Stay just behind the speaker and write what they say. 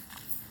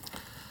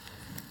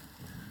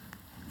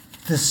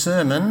This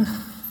sermon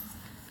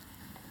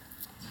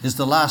is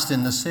the last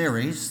in the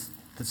series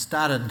that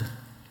started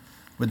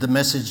with the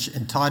message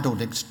entitled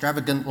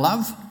Extravagant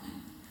Love,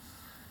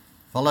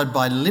 followed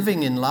by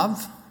Living in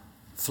Love,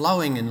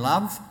 Flowing in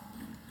Love,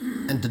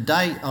 and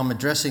today I'm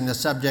addressing the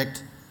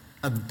subject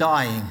of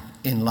Dying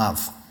in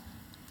Love.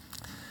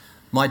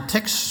 My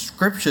text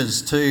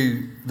scriptures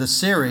to the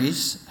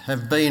series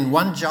have been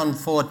 1 John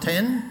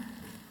 4:10.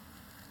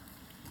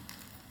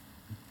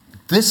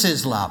 This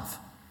is love.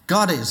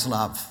 God is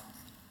love.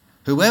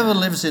 Whoever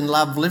lives in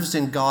love lives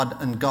in God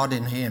and God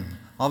in him.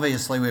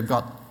 Obviously, we've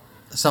got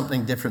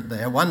something different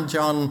there. 1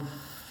 John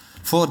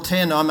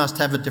 4:10, I must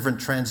have a different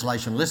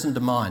translation. Listen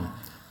to mine.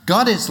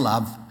 God is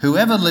love.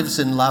 Whoever lives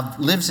in love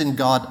lives in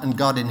God and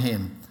God in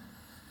him.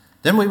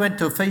 Then we went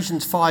to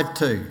Ephesians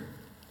 5:2.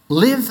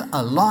 Live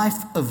a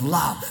life of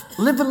love.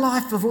 Live a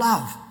life of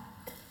love.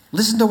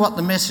 Listen to what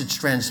the Message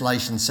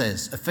translation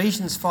says.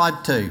 Ephesians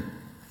 5:2.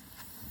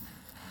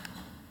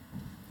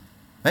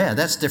 Yeah,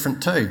 that's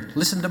different too.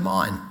 Listen to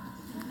mine.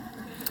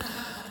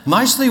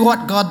 Mostly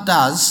what God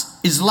does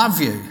is love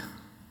you.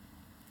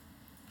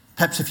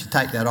 Perhaps if you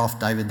take that off,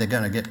 David, they're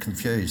going to get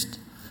confused.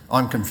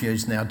 I'm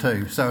confused now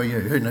too. So are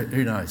you.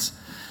 Who knows?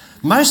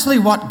 Mostly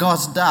what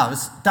God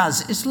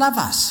does is love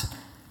us.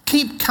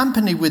 Keep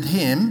company with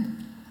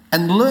him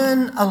and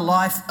learn a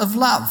life of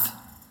love.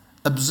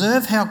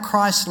 Observe how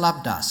Christ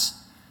loved us.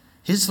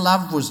 His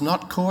love was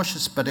not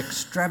cautious but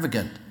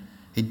extravagant.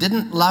 He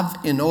didn't love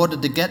in order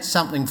to get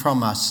something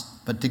from us,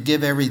 but to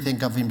give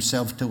everything of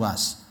himself to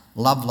us.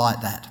 Love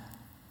like that.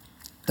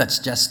 That's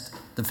just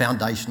the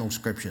foundational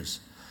scriptures.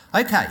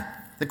 Okay,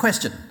 the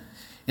question.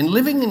 In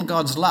living in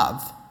God's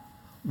love,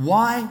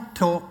 why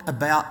talk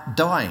about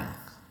dying?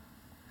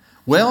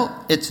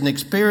 Well, it's an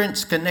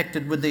experience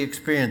connected with the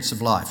experience of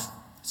life.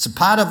 It's a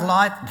part of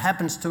life. It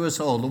happens to us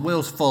all. The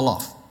wheels fall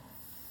off.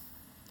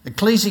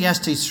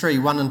 Ecclesiastes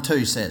 3:1 and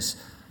 2 says,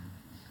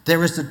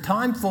 there is a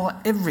time for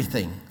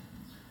everything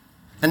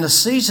and a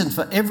season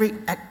for every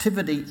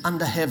activity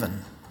under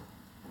heaven.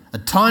 A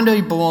time to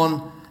be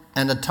born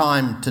and a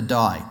time to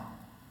die.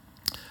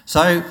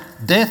 So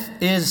death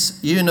is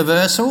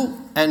universal,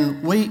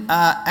 and we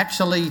are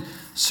actually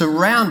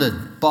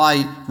surrounded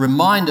by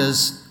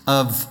reminders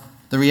of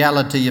the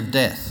reality of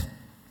death.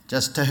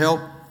 Just to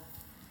help,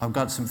 I've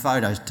got some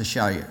photos to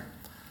show you.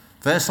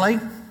 Firstly,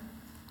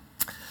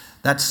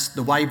 that's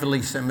the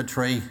Waverley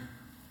Cemetery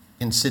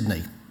in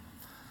Sydney.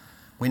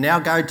 We now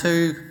go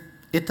to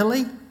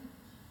Italy,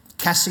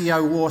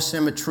 Cassio War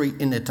Cemetery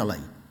in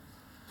Italy.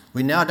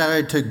 We now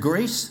go to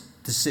Greece.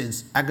 This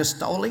is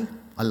Agostoli.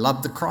 I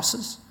love the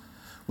crosses.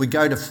 We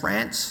go to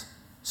France,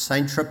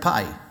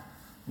 Saint-Tropez.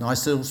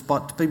 Nice little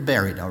spot to be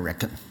buried, I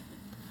reckon.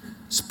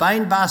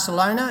 Spain,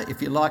 Barcelona,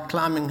 if you like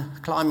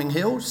climbing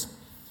hills.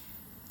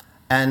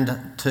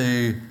 And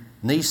to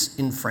Nice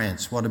in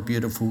France. What a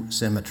beautiful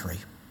cemetery.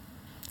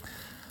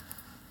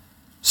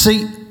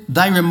 See,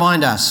 they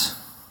remind us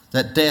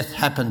that death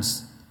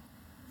happens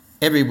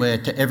everywhere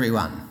to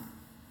everyone.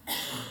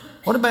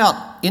 What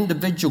about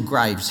individual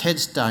graves,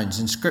 headstones,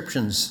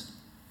 inscriptions?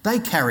 They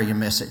carry a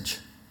message.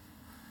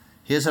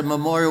 Here's a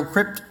memorial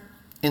crypt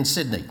in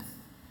Sydney.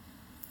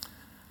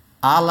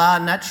 Allah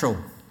Natural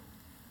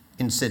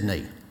in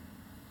Sydney.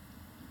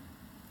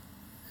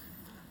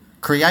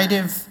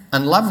 Creative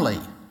and Lovely.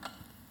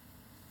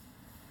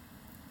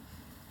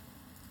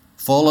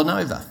 Fallen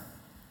Over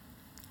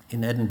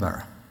in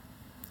Edinburgh.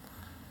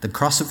 The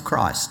Cross of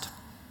Christ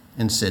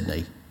in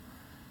Sydney.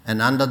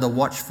 And Under the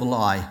Watchful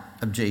Eye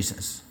of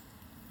Jesus.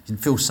 You'd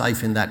feel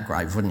safe in that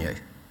grave, wouldn't you?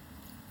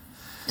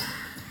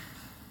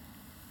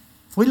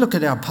 If we look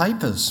at our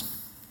papers,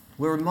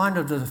 we're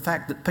reminded of the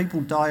fact that people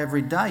die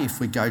every day if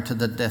we go to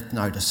the death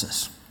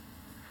notices.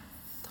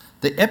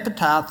 The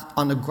epitaph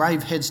on a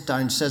grave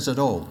headstone says it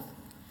all.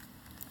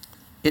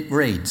 It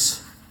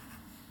reads,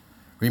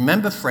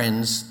 remember,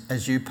 friends,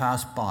 as you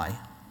pass by.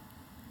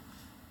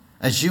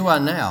 As you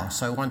are now,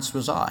 so once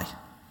was I.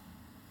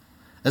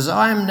 As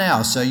I am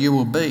now, so you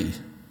will be.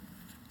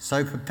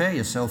 So prepare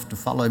yourself to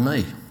follow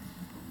me.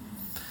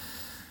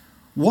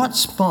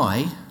 What's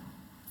my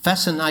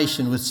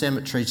fascination with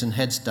cemeteries and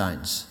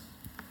headstones?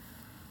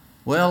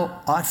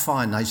 Well, I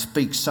find they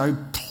speak so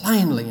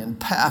plainly and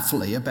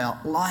powerfully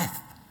about life,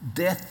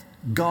 death,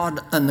 God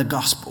and the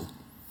gospel.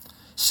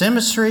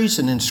 Cemeteries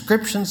and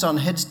inscriptions on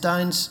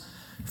headstones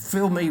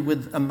fill me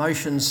with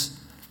emotions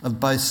of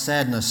both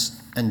sadness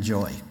and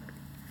joy.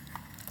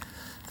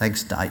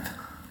 Thanks, Dave.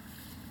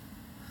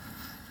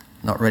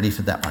 Not ready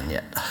for that one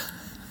yet.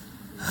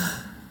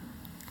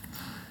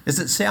 Is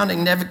it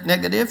sounding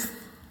negative?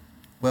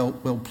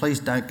 Well, please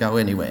don't go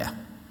anywhere.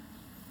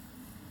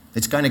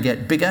 It's going to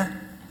get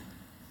bigger,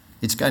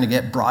 it's going to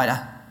get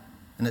brighter,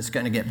 and it's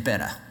going to get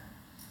better.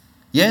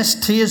 Yes,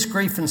 tears,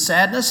 grief and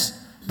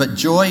sadness, but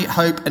joy,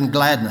 hope and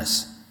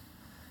gladness.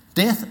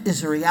 Death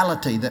is a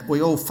reality that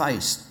we all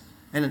face.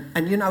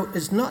 And you know,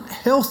 it's not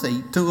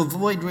healthy to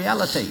avoid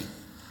reality.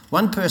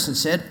 One person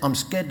said, I'm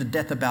scared to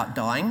death about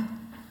dying.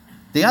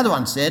 The other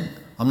one said,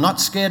 I'm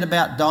not scared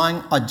about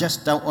dying, I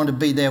just don't want to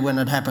be there when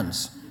it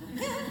happens.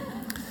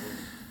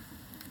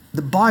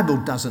 the Bible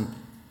doesn't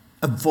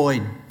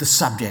avoid the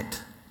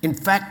subject. In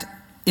fact,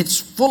 it's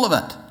full of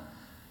it.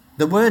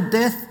 The word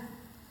death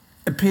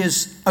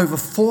appears over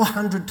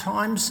 400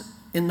 times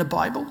in the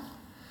Bible.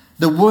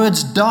 The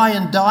words die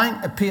and dying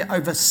appear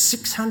over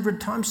 600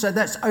 times, so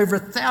that's over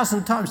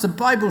 1,000 times. The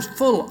Bible's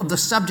full of the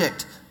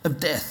subject of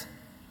death.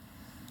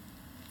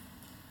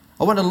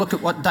 I want to look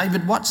at what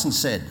David Watson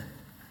said.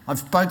 I've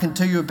spoken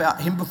to you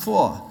about him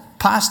before.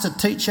 Pastor,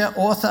 teacher,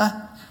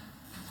 author.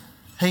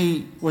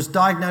 He was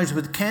diagnosed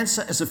with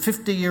cancer as a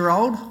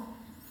 50-year-old.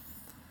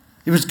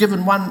 He was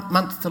given 1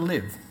 month to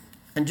live.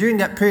 And during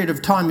that period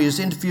of time, he was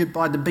interviewed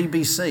by the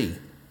BBC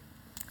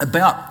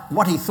about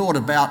what he thought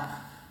about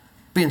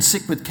being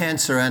sick with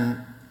cancer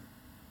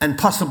and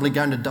possibly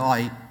going to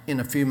die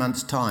in a few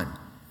months' time.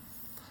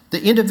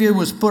 The interview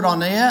was put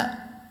on air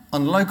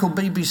on local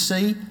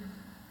BBC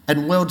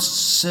and World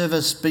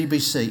Service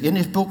BBC. In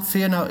his book,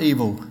 Fear No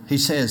Evil, he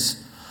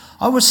says,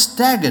 "I was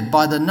staggered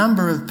by the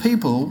number of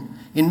people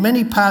in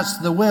many parts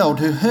of the world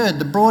who heard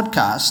the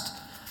broadcast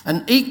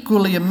and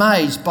equally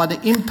amazed by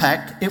the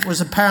impact it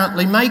was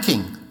apparently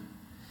making.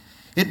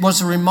 It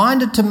was a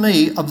reminder to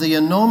me of the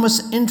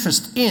enormous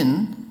interest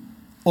in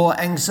or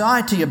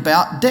anxiety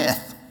about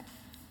death.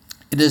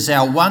 It is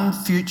our one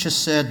future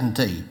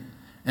certainty,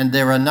 and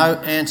there are no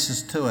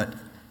answers to it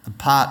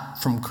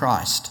apart from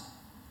Christ.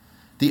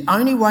 The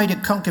only way to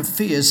conquer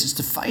fears is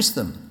to face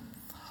them.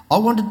 I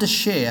wanted to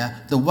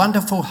share the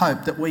wonderful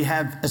hope that we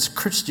have as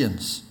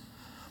Christians,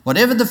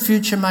 whatever the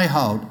future may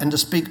hold, and to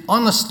speak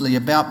honestly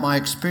about my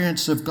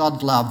experience of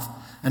God's love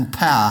and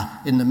power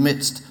in the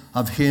midst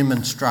of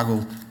human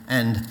struggle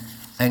and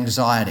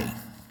anxiety."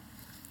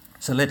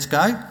 So let's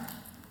go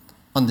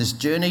on this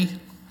journey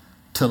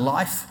to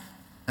life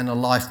and a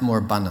life more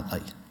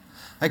abundantly.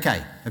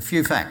 Okay, a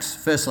few facts.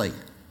 Firstly,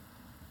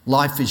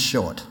 life is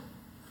short.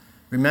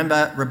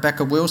 Remember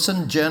Rebecca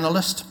Wilson,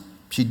 journalist?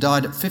 She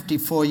died at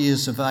 54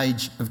 years of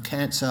age of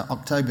cancer,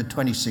 October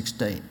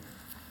 2016.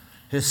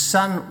 Her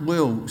son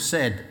Will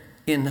said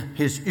in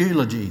his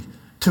eulogy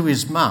to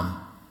his mum,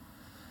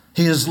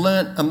 he has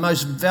learnt a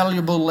most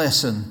valuable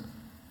lesson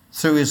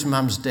through his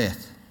mum's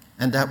death,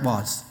 and that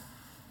was,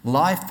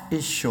 life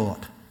is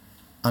short,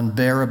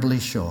 unbearably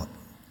short.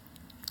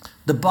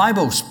 The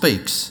Bible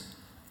speaks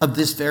of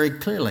this very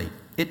clearly.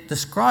 It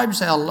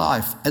describes our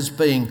life as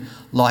being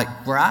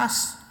like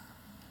grass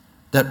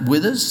that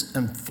withers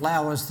and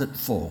flowers that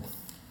fall,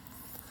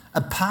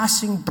 a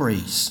passing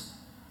breeze,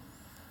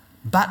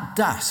 but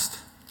dust,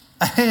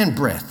 a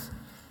handbreadth,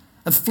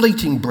 a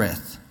fleeting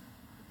breath.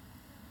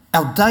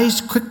 Our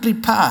days quickly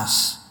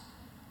pass,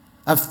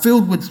 are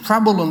filled with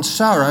trouble and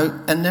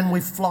sorrow, and then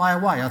we fly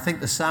away. I think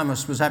the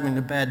psalmist was having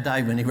a bad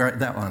day when he wrote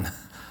that one.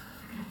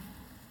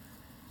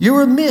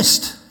 You're a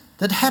mist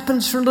that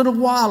happens for a little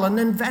while and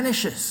then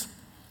vanishes.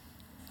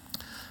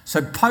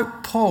 So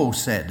Pope Paul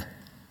said,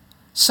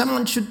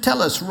 someone should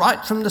tell us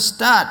right from the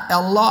start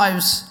our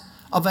lives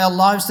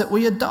that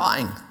we are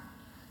dying.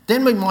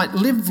 Then we might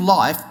live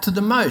life to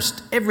the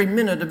most, every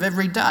minute of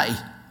every day.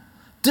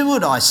 Do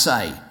it, I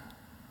say.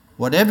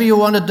 Whatever you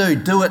want to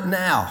do it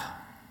now.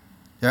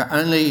 There are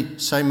only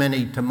so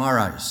many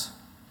tomorrows.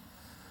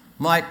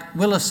 Mike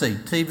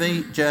Willesee,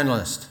 TV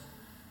journalist,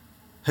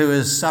 who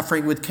is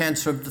suffering with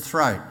cancer of the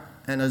throat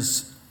and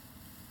has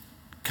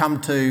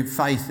come to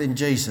faith in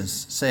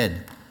Jesus,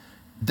 said,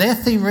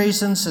 deathy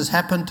reasons has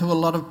happened to a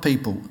lot of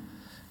people.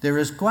 There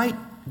is great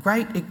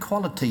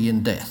equality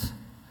in death.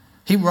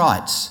 He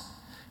writes,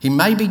 he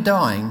may be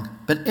dying,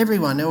 but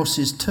everyone else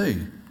is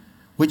too,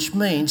 which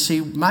means he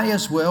may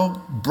as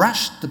well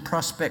brush the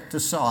prospect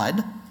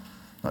aside.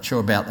 Not sure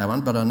about that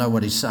one, but I know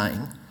what he's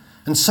saying.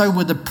 And so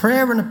with a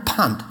prayer and a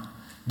punt,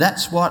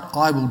 that's what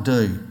I will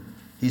do.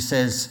 He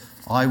says,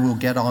 I will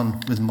get on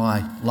with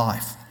my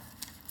life.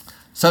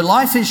 So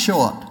life is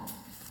short.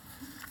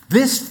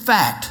 This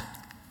fact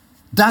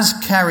does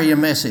carry a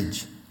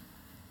message,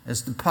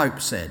 as the Pope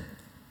said.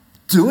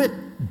 Do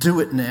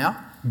it now,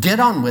 get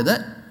on with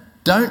it,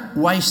 don't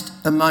waste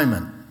a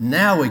moment.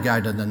 Now we go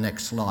to the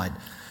next slide.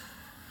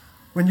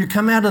 When you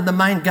come out of the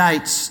main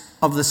gates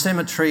of the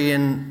cemetery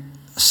in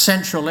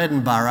central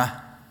Edinburgh,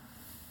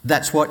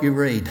 that's what you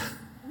read.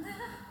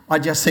 I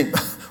just think,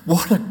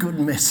 what a good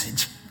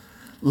message.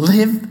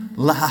 Live,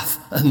 laugh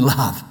and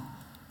love.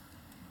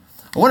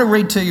 I want to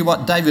read to you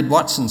what David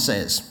Watson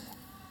says.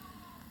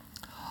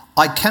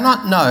 I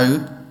cannot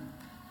know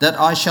that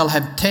I shall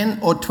have 10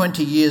 or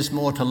 20 years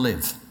more to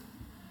live.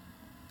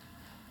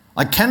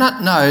 I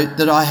cannot know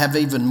that I have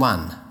even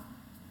one.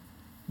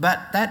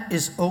 But that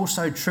is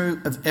also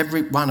true of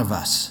every one of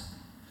us.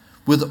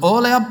 With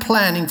all our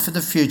planning for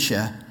the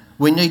future,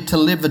 we need to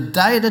live a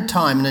day at a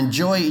time and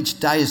enjoy each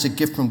day as a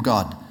gift from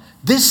God.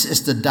 This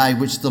is the day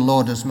which the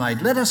Lord has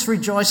made. Let us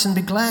rejoice and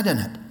be glad in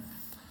it.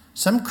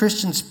 Some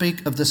Christians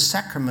speak of the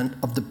sacrament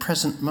of the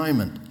present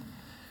moment.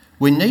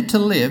 We need to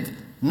live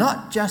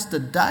not just a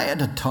day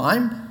at a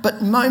time,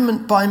 but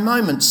moment by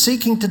moment,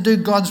 seeking to do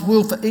God's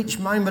will for each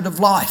moment of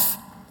life.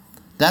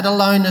 That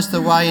alone is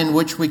the way in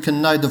which we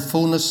can know the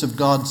fullness of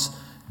God's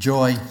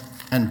joy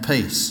and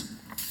peace.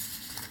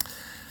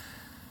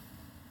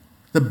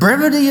 The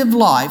brevity of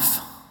life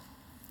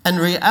and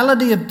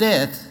reality of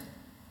death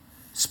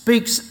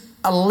speaks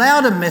a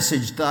louder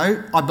message,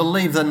 though, I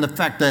believe, than the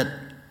fact that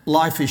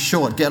life is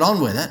short, get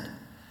on with it.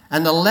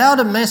 And the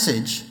louder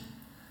message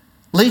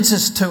leads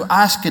us to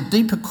ask a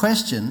deeper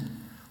question: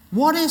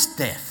 what is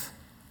death?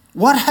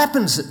 What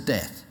happens at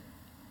death?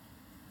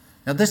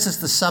 Now, this is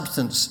the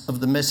substance of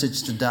the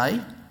message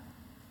today,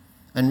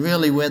 and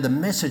really where the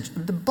message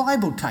of the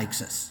Bible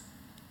takes us.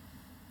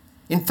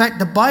 In fact,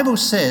 the Bible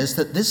says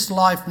that this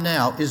life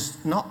now is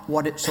not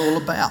what it's all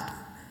about.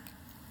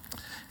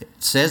 It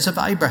says of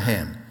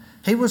Abraham,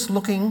 he was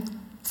looking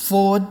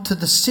forward to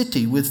the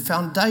city with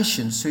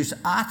foundations whose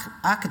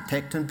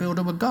architect and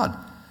builder were God.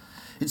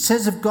 It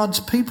says of God's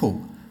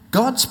people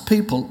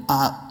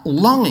are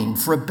longing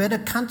for a better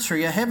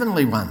country, a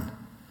heavenly one.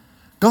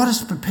 God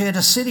has prepared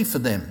a city for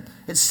them.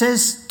 It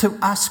says to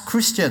us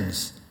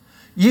Christians,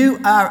 you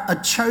are a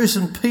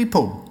chosen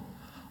people.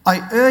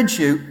 I urge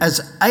you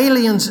as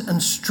aliens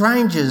and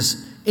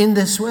strangers in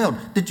this world.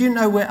 Did you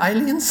know we're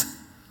aliens?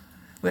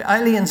 We're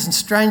aliens and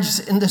strangers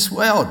in this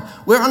world.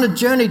 We're on a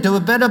journey to a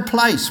better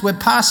place. We're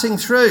passing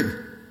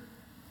through.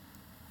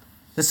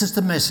 This is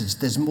the message.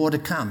 There's more to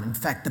come. In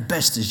fact, the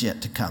best is yet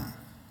to come.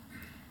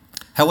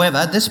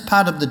 However, this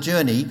part of the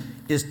journey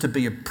is to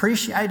be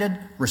appreciated,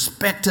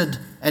 respected,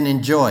 and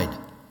enjoyed.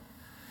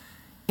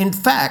 In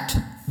fact,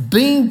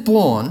 being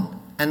born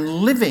and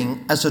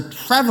living as a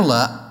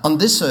traveller on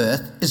this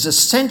earth is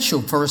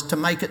essential for us to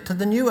make it to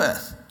the new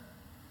earth.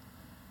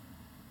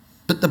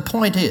 But the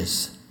point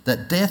is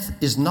that death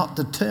is not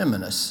the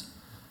terminus.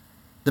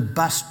 The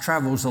bus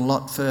travels a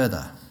lot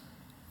further.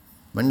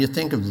 When you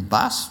think of the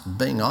bus,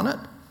 being on it,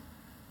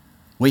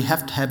 we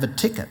have to have a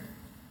ticket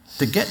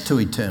to get to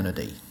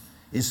eternity.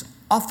 It's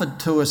offered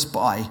to us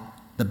by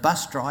the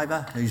bus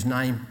driver whose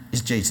name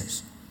is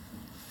Jesus.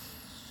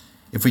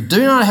 If we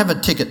do not have a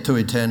ticket to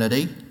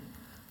eternity,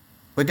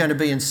 we're going to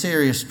be in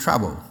serious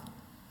trouble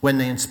when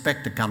the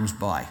inspector comes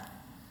by.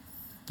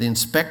 The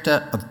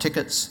inspector of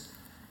tickets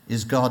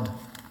is God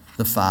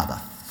the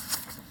Father.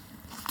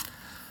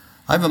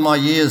 Over my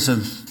years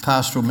of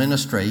pastoral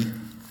ministry,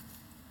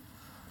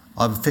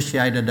 I've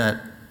officiated at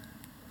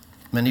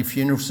many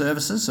funeral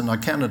services, and I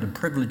count it a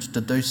privilege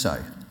to do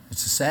so.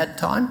 It's a sad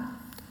time.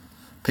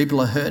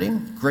 People are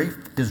hurting. Grief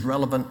is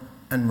relevant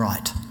and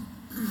right.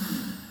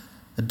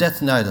 A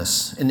death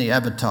notice in the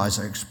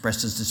advertiser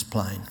expresses this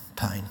pain.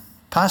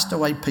 Passed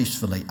away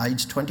peacefully,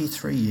 aged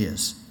 23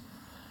 years.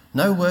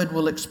 No word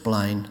will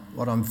explain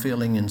what I'm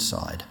feeling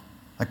inside.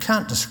 I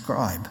can't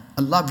describe.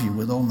 I love you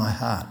with all my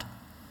heart.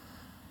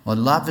 My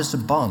love is a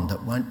bond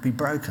that won't be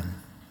broken.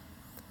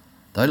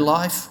 Though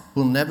life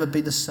will never be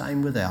the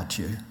same without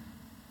you,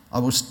 I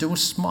will still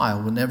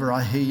smile whenever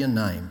I hear your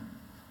name.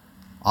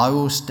 I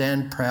will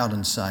stand proud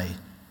and say,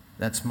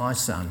 that's my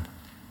son,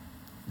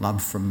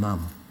 love from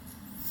Mum.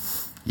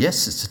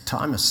 Yes, it's a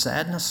time of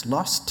sadness,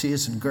 loss,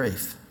 tears and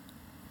grief.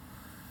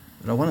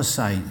 But I want to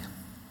say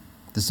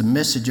there's a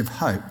message of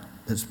hope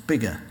that's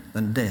bigger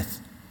than death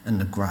and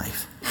the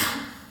grave.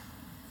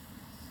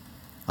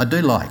 I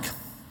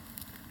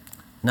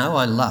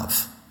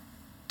love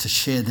to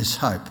share this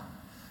hope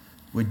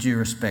with due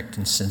respect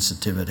and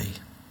sensitivity.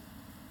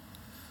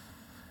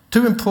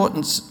 An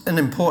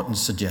important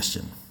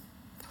suggestion.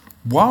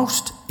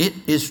 Whilst it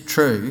is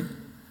true,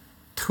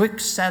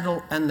 'twixt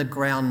saddle and the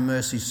ground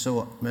mercy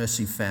sought,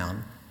 mercy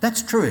found.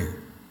 That's true.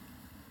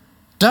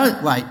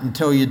 Don't wait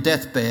until your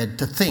deathbed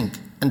to think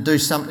and do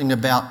something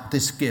about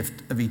this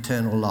gift of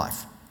eternal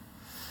life.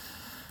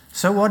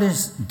 So what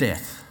is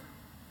death?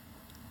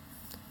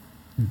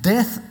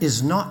 Death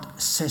is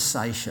not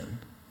cessation,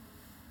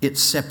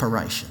 it's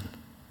separation.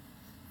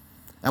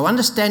 Our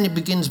understanding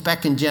begins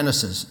back in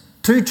Genesis.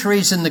 2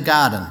 trees in the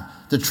garden.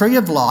 The tree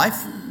of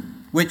life,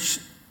 which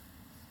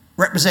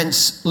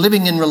represents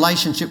living in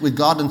relationship with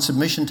God and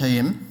submission to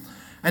Him,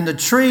 and the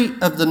tree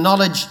of the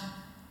knowledge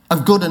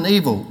of good and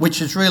evil,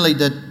 which is really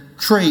the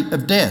tree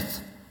of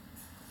death.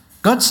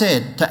 God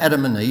said to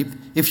Adam and Eve,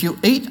 if you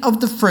eat of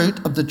the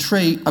fruit of the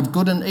tree of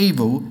good and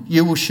evil,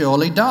 you will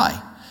surely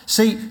die.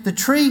 See, the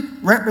tree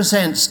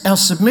represents our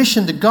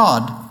submission to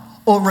God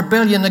or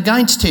rebellion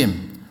against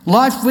Him,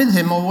 life with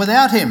Him or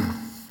without Him.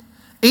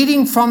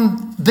 Eating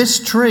from this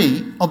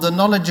tree of the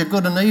knowledge of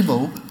good and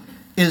evil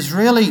is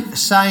really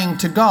saying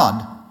to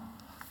God,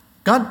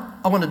 God,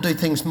 I want to do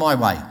things my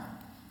way.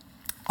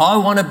 I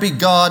want to be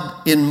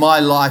God in my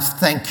life,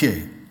 thank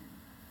you.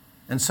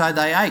 And so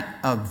they ate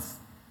of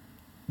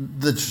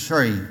the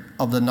tree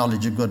of the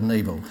knowledge of good and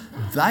evil.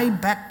 They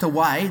backed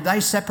away, they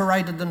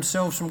separated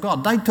themselves from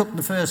God. They took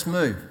the first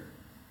move,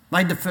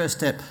 made the first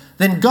step.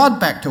 Then God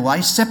backed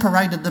away,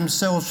 separated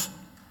Himself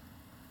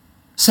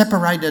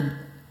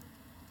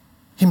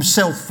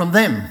from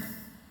them.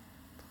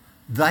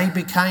 They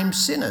became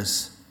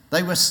sinners.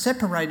 They were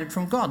separated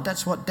from God.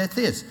 That's what death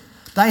is.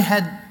 They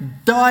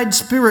had died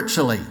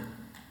spiritually.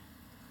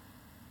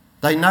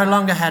 They no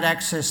longer had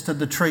access to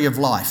the tree of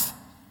life.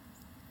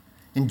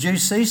 In due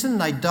season,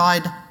 they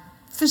died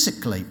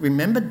physically.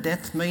 Remember,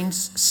 death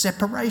means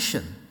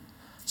separation.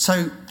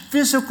 So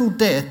physical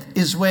death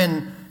is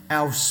when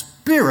our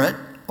spirit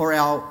or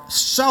our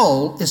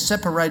soul is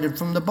separated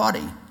from the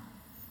body.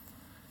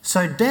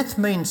 So death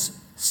means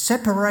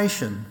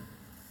separation,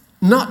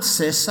 not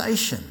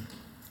cessation.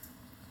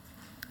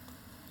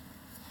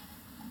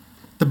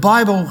 The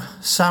Bible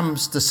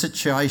sums the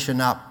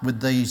situation up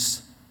with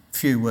these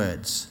few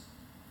words.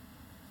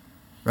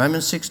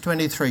 Romans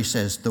 6:23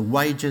 says, the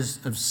wages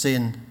of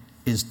sin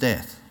is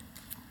death.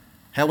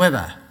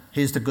 However,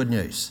 here's the good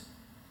news.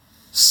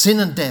 Sin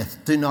and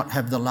death do not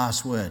have the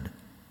last word,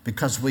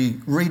 because we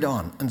read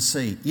on and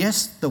see,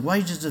 yes, the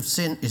wages of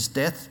sin is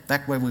death,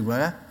 back where we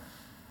were,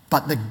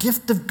 but the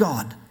gift of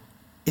God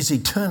is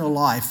eternal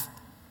life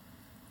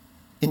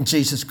in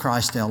Jesus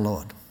Christ our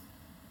Lord.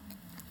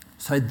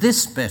 So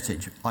this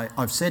message,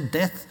 I've said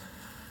death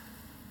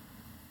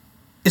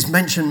is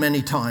mentioned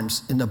many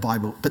times in the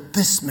Bible, but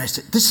this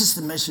is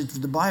the message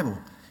of the Bible.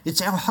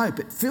 It's our hope.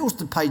 It fills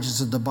the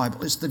pages of the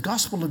Bible. It's the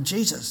gospel of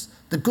Jesus,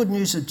 the good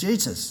news of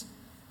Jesus.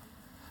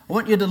 I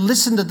want you to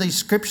listen to these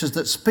scriptures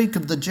that speak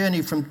of the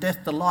journey from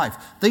death to life.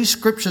 These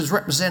scriptures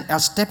represent our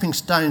stepping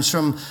stones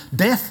from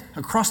death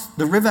across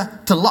the river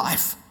to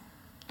life.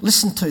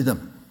 Listen to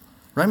them.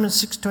 Romans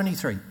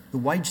 6:23, the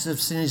wages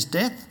of sin is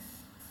death.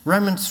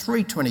 Romans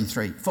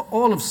 3:23, for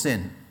all have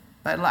sinned.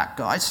 Bad luck,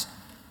 guys.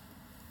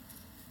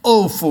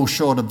 All fall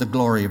short of the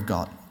glory of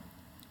God.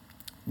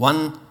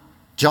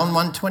 John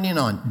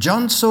 1:29,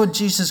 John saw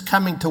Jesus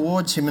coming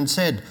towards him and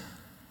said,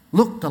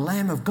 look, the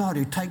Lamb of God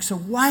who takes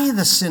away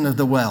the sin of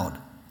the world.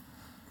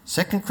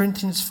 2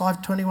 Corinthians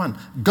 5:21,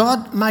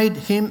 God made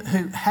him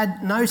who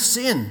had no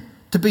sin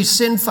to be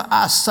sin for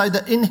us, so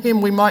that in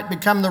him we might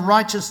become the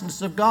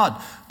righteousness of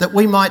God, that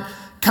we might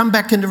come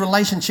back into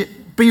relationship,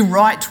 be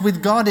right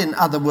with God, in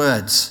other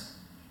words.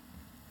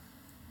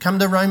 Come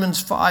to Romans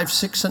 5,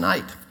 6 and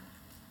 8.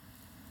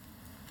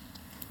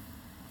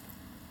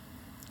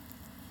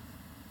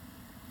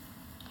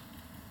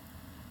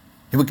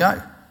 Here we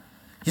go.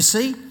 You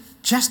see,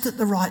 just at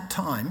the right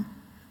time,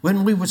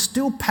 when we were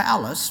still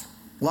powerless,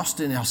 lost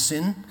in our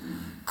sin,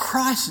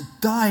 Christ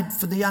died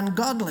for the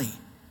ungodly.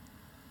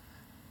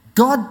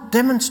 God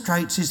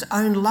demonstrates his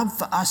own love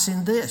for us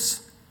in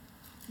this.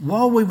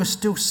 While we were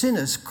still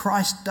sinners,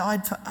 Christ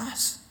died for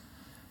us.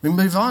 We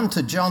move on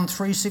to John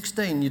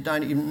 3:16. You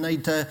don't even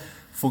need to,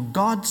 for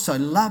God so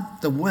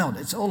loved the world.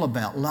 It's all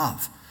about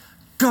love.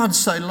 God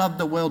so loved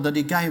the world that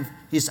he gave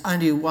his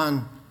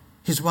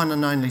one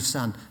and only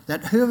Son,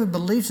 that whoever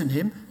believes in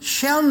him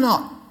shall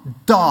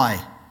not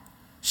die,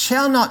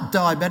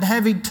 but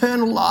have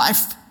eternal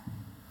life.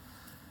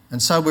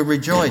 And so we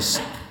rejoice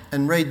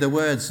and read the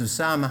words of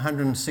Psalm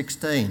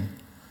 116.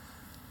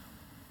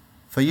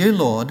 For you,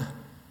 Lord,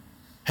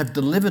 have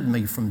delivered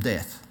me from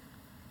death,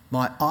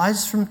 my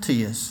eyes from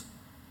tears,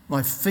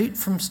 my feet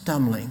from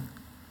stumbling,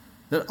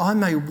 that I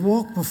may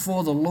walk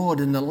before the Lord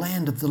in the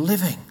land of the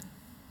living.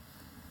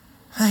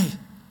 Hey,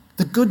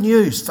 the good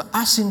news for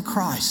us in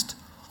Christ,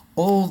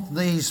 all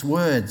these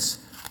words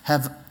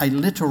have a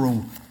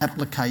literal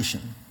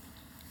application.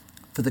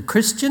 For the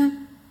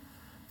Christian,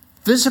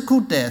 physical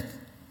death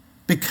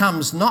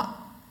becomes not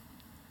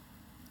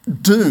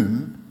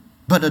doom,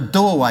 but a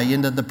doorway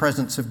into the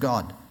presence of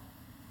God.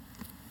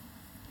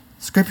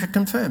 Scripture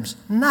confirms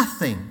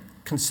nothing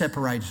can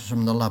separate us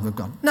from the love of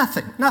God.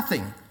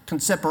 Nothing can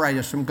separate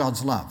us from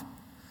God's love.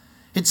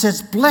 It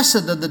says,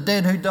 blessed are the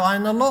dead who die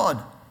in the Lord.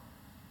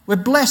 We're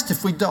blessed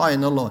if we die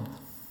in the Lord.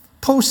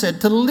 Paul said,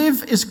 to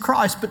live is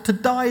Christ, but to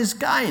die is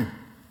gain.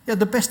 Yeah,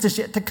 the best is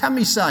yet to come,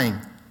 he's saying.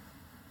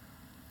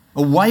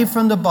 Away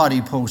from the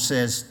body, Paul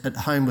says, at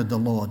home with the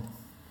Lord.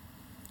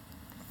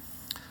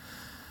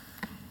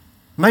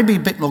 Maybe a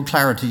bit more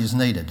clarity is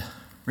needed.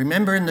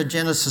 Remember in the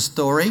Genesis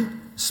story,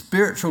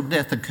 spiritual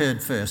death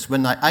occurred first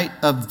when they ate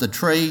of the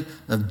tree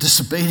of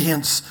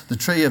disobedience, the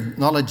tree of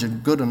knowledge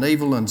of good and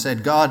evil, and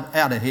said, God,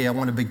 out of here, I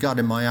want to be God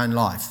in my own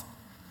life.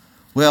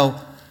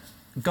 Well,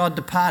 God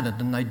departed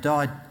and they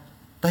died.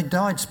 They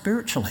died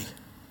spiritually.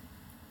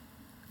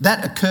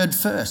 That occurred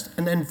first,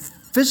 and then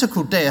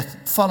physical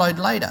death followed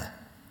later.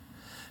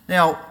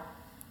 Now,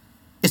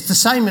 it's the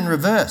same in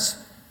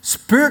reverse.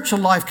 Spiritual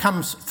life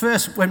comes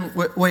first when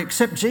we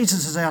accept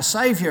Jesus as our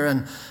Saviour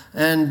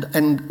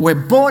and we're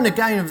born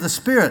again of the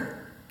Spirit.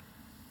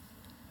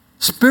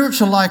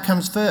 Spiritual life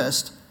comes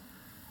first.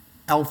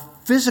 Our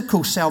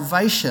physical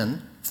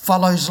salvation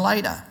follows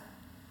later.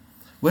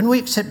 When we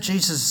accept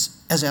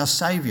Jesus as our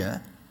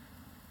Saviour,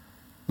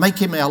 make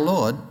him our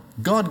Lord,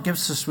 God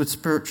gives us with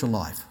spiritual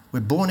life.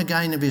 We're born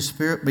again of his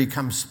Spirit,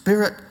 become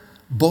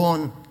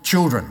Spirit-born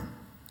children.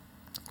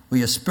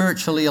 We are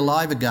spiritually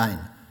alive again,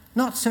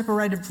 not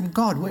separated from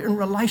God. We're in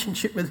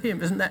relationship with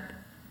him. Isn't that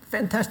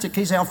fantastic?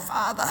 He's our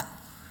Father.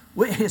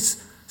 We're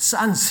his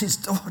sons, his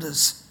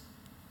daughters.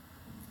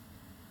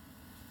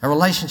 Our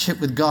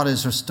relationship with God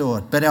is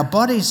restored, but our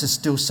bodies are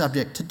still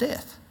subject to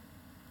death.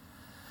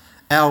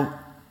 Our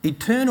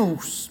eternal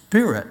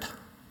spirit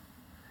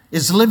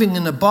is living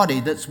in a body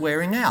that's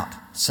wearing out,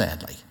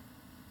 sadly.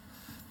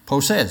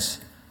 Paul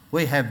says,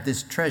 we have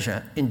this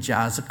treasure in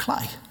jars of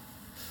clay.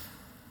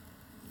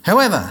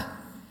 However,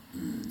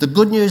 the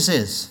good news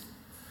is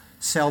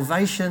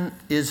Salvation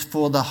is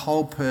for the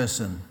whole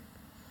person,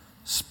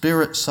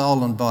 spirit,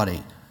 soul and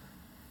body.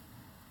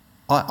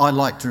 I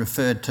like to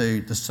refer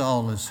to the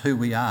soul as who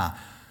we are.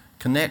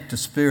 Connect the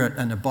spirit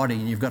and the body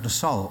and you've got the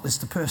soul. It's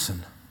the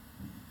person.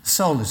 The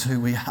soul is who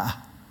we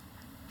are.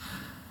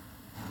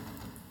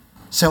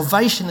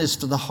 Salvation is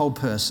for the whole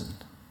person.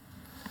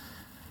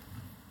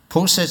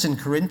 Paul says in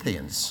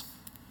Corinthians,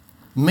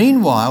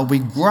 meanwhile we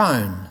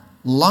groan,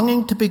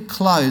 longing to be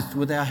clothed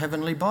with our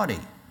heavenly body.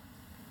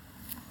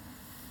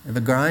 Ever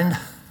groaned?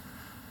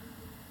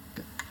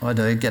 I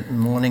do, get in the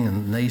morning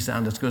and knees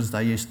aren't as good as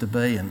they used to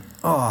be and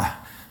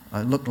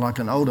I look like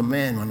an older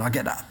man when I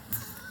get up.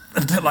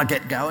 Until I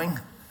get going,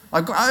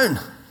 I groan.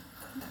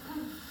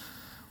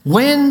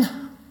 When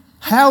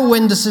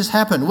does this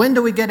happen? When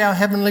do we get our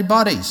heavenly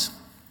bodies?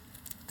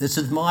 This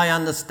is my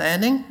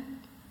understanding.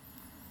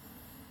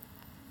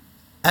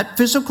 At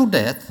physical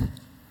death,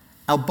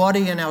 our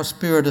body and our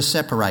spirit are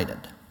separated.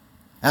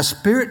 Our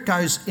spirit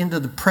goes into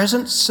the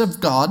presence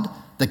of God,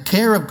 the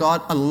care of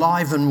God,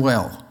 alive and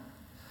well.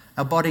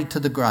 Our body to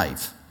the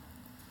grave.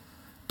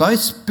 Both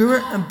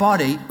spirit and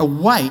body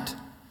await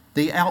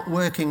the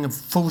outworking of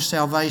full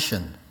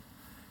salvation.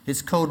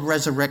 It's called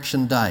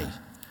Resurrection Day,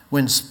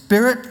 when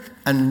spirit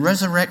and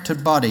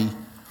resurrected body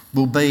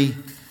will be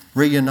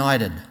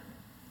reunited.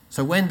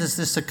 So when does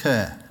this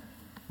occur?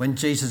 When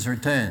Jesus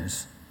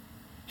returns,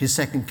 his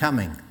second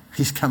coming.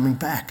 He's coming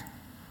back.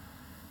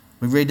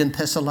 We read in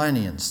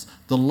Thessalonians,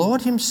 the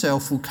Lord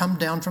himself will come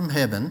down from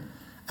heaven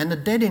and the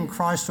dead in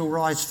Christ will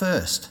rise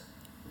first.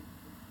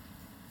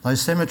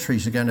 Those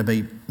cemeteries are going to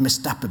be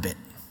messed up a bit.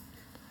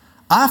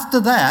 After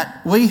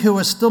that, we who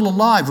are still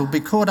alive will be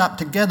caught up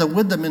together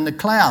with them in the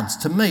clouds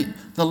to meet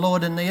the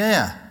Lord in the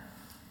air.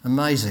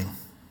 Amazing.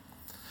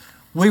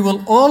 We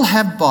will all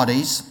have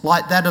bodies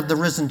like that of the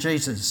risen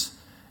Jesus,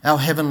 our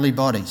heavenly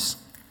bodies.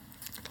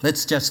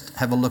 Let's just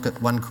have a look at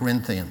 1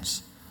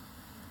 Corinthians.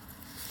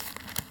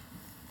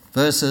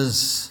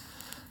 Verses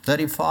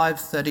 35,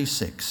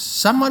 36.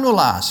 Someone will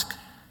ask,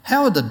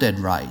 how are the dead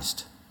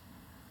raised?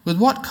 With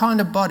what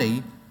kind of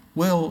body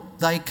will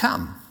they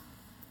come?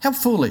 How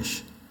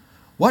foolish.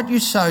 What you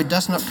sow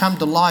does not come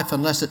to life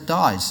unless it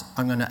dies.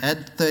 I'm going to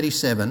add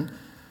 37.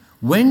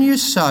 When you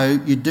sow,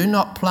 you do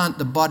not plant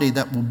the body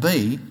that will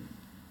be,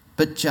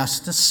 but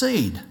just a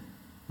seed.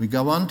 We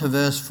go on to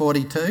verse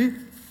 42.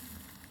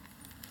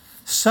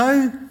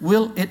 So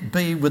will it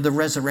be with the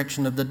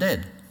resurrection of the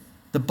dead.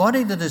 The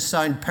body that is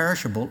sown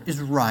perishable is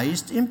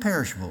raised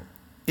imperishable.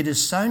 It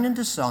is sown in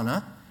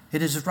dishonour,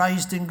 it is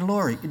raised in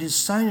glory. It is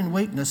sown in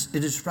weakness,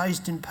 it is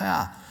raised in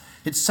power.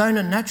 It's sown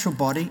a natural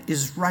body,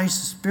 is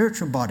raised a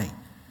spiritual body.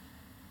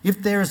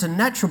 If there is a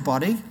natural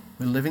body,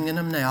 we're living in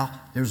them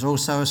now, there is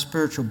also a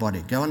spiritual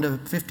body. Go on to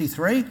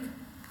 53.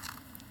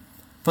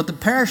 For the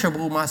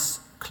perishable must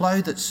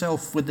clothe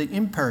itself with the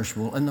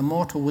imperishable and the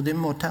mortal with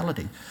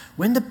immortality.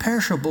 When the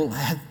perishable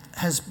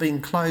has been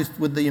clothed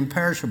with the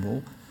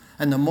imperishable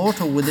and the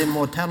mortal with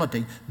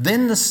immortality,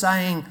 then the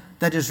saying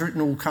that is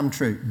written will come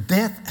true.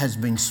 Death has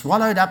been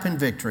swallowed up in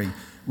victory.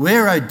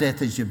 Where, O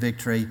death, is your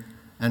victory?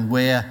 And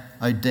where,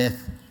 O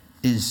death,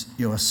 is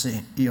your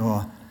sting?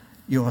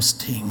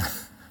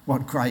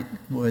 What great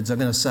words. I'm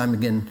going to say them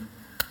again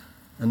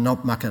and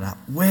not muck it up.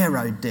 Where,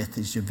 O death,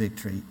 is your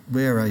victory?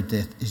 Where, O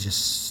death, is your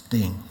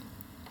sting?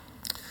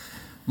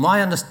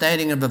 My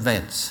understanding of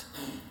events.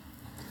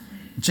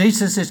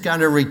 Jesus is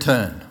going to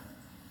return.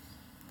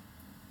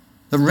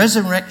 The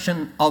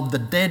resurrection of the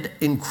dead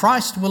in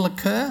Christ will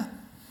occur,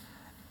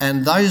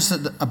 and those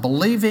that are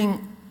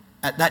believing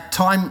at that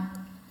time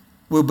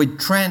will be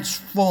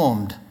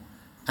transformed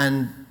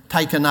and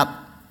taken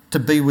up to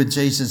be with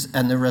Jesus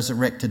and the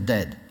resurrected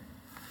dead.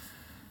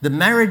 The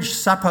marriage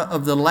supper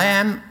of the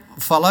Lamb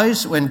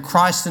follows when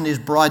Christ and his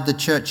bride, the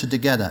church, are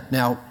together.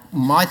 Now,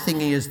 my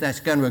thinking is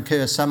that's going to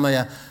occur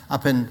somewhere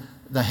up in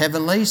the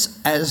heavenlies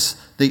as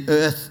the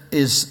earth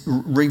is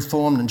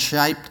reformed and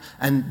shaped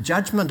and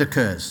judgment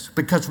occurs,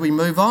 because we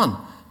move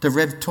on to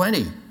Rev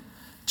 20.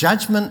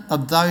 Judgment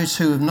of those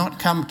who have not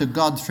come to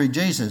God through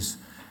Jesus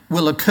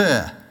will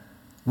occur.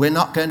 We're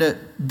not going to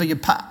be a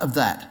part of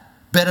that.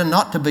 Better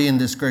not to be in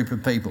this group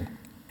of people.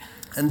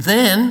 And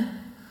then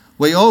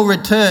we all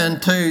return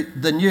to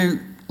the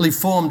newly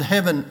formed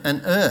heaven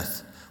and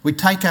earth. We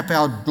take up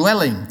our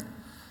dwelling.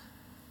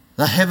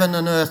 The heaven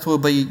and earth will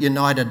be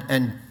united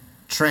and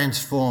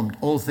transformed,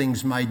 all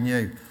things made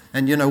new.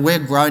 And you know, we're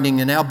groaning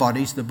in our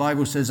bodies. The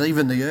Bible says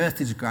even the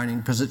earth is groaning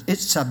because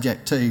it's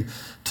subject to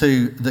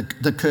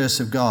the curse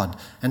of God.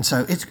 And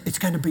so it's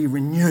going to be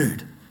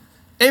renewed.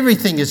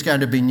 Everything is going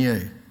to be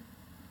new.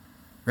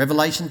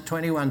 Revelation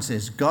 21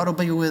 says, God will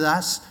be with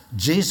us.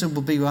 Jesus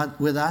will be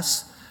with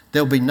us.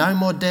 There'll be no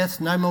more death,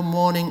 no more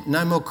mourning,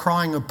 no more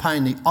crying or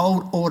pain. The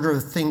old order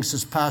of things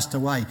has passed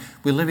away.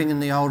 We're living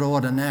in the old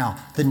order now.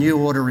 The new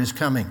order is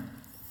coming.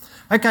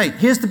 Okay,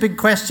 here's the big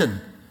question.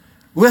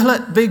 Will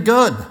it be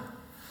good?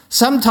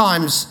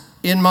 Sometimes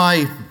in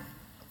my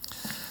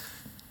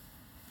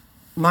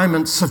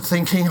moments of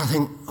thinking, I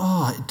think,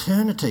 oh,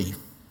 eternity.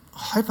 I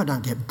hope I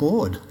don't get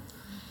bored.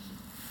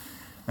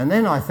 And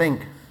then I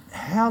think,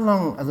 how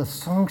long are the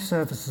song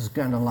services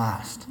going to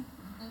last?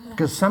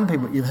 Because some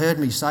people, you've heard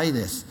me say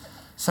this,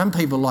 some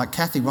people like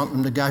Kathy want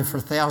them to go for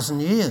 1,000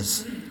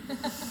 years.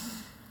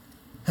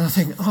 And I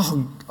think,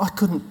 I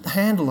couldn't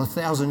handle a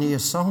 1,000-year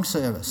song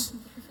service.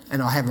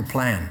 And I have a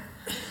plan.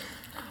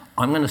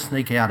 I'm going to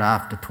sneak out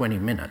after 20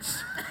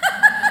 minutes.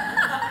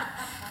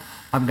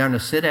 I'm going to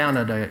sit down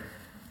at a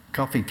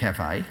coffee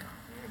cafe,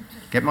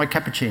 get my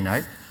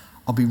cappuccino.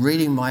 I'll be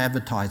reading my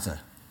advertiser.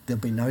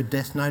 There'll be no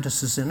death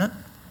notices in it.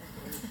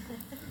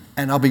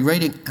 And I'll be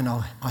reading, and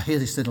I'll hear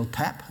this little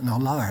tap, and I'll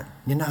lower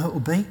it. You know who it will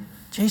be?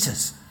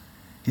 Jesus.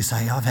 You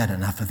say, I've had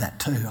enough of that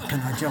too. Can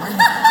I join you?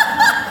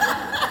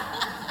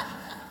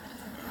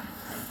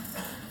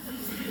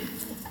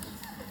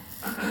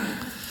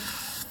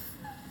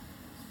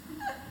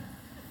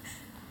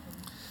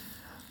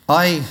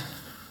 I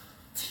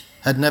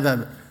had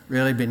never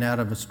really been out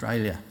of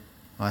Australia.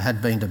 I had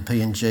been to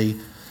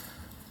PNG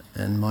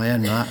and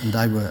Myanmar, and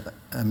they were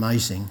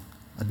amazing.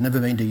 I'd never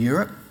been to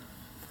Europe,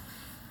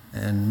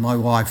 and my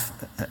wife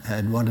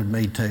had wanted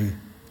me to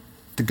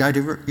go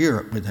to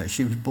Europe with her.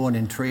 She was born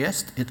in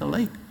Trieste,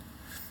 Italy.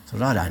 I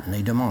thought, I don't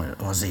need them. I'm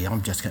Aussie,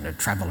 I'm just going to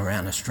travel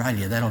around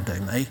Australia, that'll do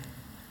me.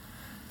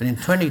 But in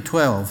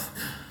 2012,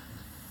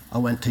 I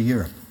went to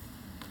Europe.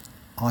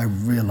 I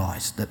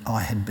realised that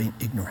I had been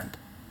ignorant.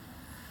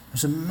 It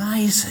was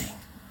amazing.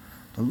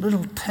 The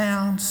little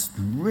towns,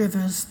 the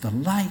rivers, the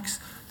lakes,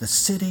 the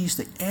cities,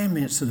 the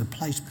ambience of the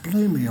place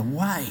blew me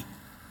away.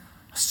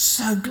 I was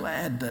so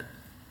glad that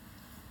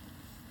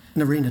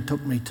Narina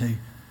took me to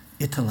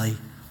Italy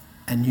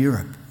and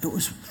Europe. It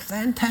was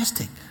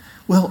fantastic.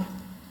 Well,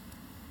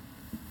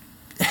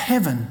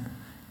 heaven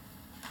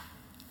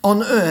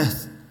on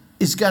earth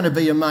is going to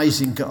be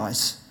amazing,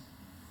 guys.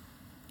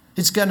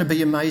 It's going to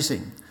be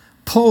amazing.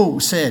 Paul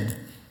said,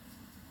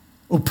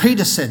 or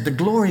Peter said, the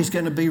glory is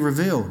going to be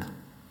revealed.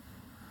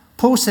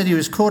 Paul said he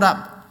was caught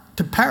up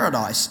to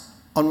paradise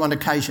on one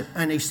occasion,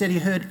 and he said he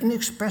heard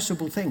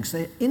inexpressible things.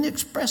 They're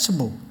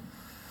inexpressible.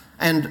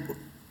 And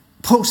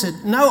Paul said,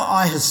 no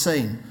eye has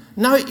seen,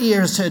 no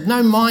ear has heard,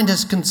 no mind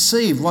has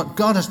conceived what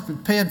God has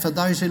prepared for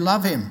those who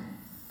love him.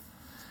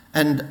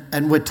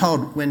 And we're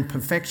told when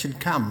perfection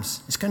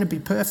comes, it's going to be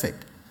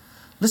perfect.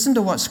 Listen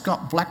to what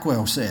Scott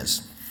Blackwell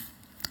says.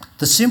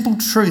 The simple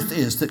truth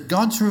is that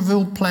God's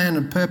revealed plan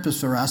and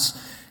purpose for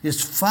us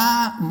is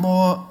far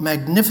more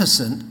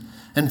magnificent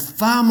and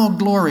far more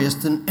glorious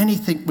than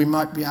anything we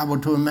might be able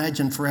to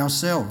imagine for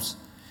ourselves.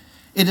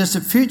 It is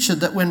a future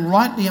that, when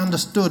rightly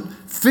understood,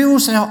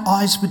 fills our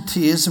eyes with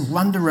tears of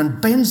wonder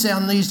and bends our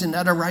knees in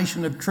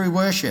adoration of true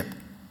worship.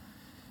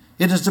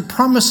 It is a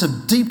promise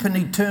of deep and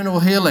eternal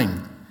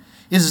healing.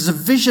 It is a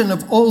vision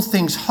of all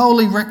things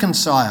wholly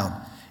reconciled.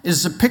 It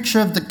is a picture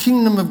of the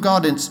kingdom of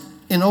God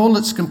in all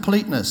its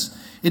completeness.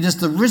 It is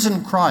the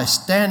risen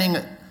Christ standing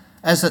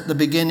as at the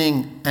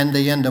beginning and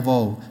the end of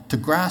all. To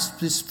grasp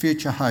this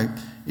future hope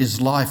is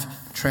life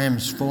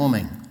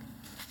transforming.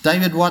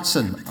 David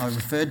Watson, I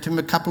referred to him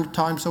a couple of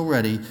times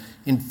already,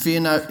 in Fear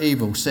No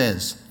Evil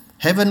says,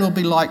 heaven will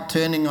be like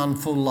turning on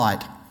full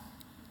light.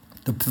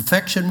 The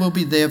perfection will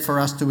be there for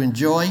us to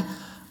enjoy,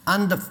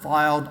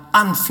 undefiled,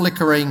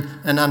 unflickering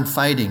and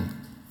unfading.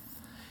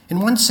 In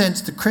one sense,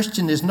 the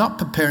Christian is not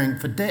preparing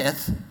for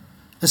death,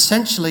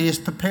 essentially is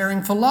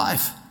preparing for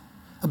life,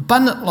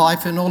 abundant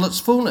life in all its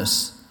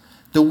fullness.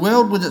 The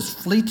world with its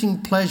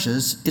fleeting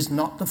pleasures is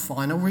not the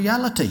final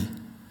reality.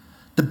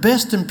 The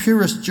best and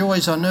purest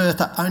joys on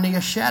earth are only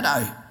a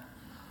shadow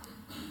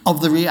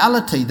of the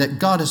reality that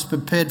God has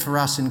prepared for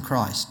us in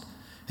Christ.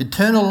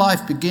 Eternal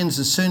life begins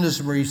as soon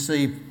as we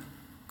receive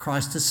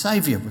Christ as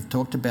Saviour. We've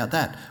talked about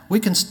that. We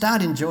can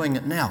start enjoying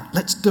it now.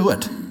 Let's do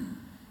it.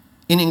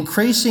 In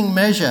increasing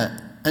measure,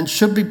 and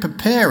should be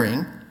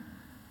preparing,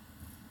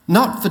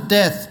 not for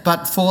death,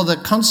 but for the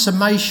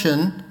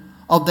consummation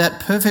of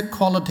that perfect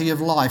quality of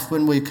life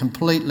when we're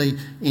completely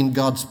in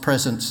God's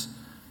presence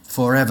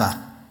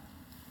forever.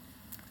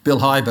 Bill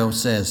Hybels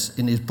says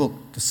in his book,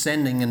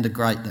 Descending into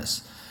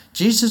Greatness,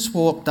 Jesus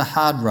walked the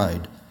hard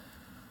road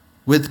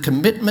with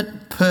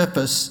commitment,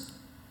 purpose,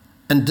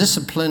 and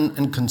discipline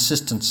and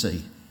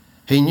consistency.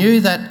 He knew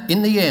that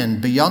in the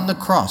end, beyond the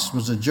cross,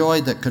 was a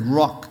joy that could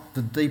rock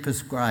the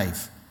deepest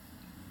grave.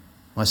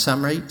 My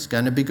summary, it's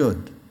going to be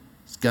good.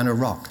 It's going to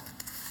rock.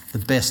 The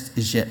best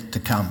is yet to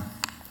come.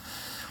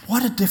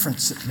 What a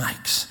difference it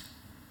makes,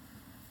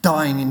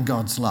 dying in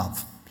God's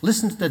love.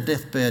 Listen to the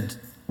deathbed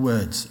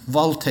words.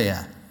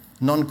 Voltaire,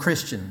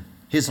 non-Christian,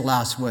 his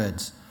last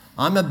words.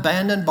 I'm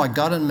abandoned by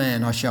God and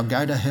man. I shall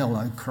go to hell,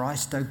 O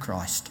Christ, O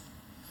Christ.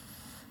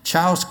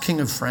 Charles,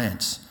 King of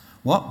France.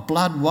 What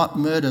blood, what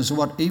murders,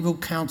 what evil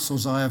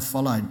counsels I have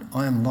followed.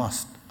 I am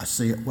lost. I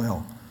see it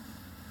well.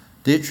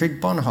 Dietrich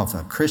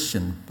Bonhoeffer,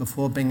 Christian,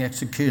 before being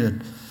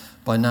executed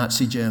by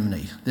Nazi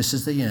Germany. This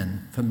is the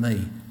end, for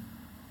me,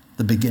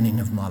 the beginning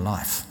of my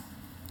life.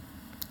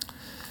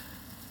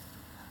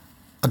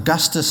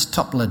 Augustus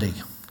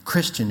Toplady,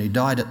 Christian, who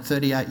died at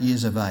 38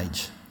 years of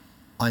age.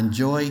 I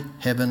enjoy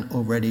heaven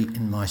already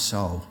in my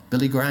soul.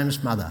 Billy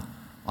Graham's mother,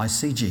 I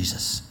see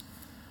Jesus.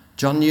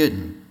 John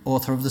Newton,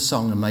 author of the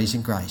song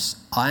Amazing Grace.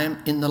 I am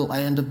in the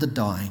land of the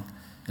dying,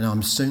 and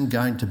I'm soon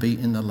going to be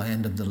in the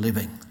land of the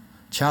living.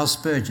 Charles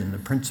Spurgeon, the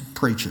Prince of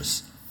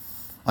Preachers.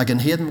 I can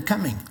hear them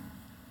coming.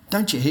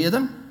 Don't you hear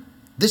them?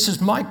 This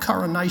is my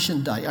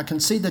coronation day. I can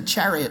see the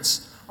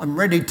chariots. I'm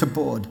ready to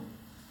board.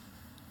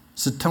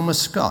 Sir Thomas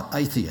Scott,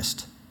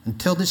 atheist.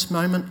 Until this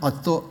moment, I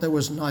thought there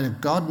was neither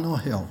God nor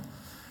hell.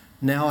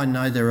 Now I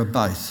know there are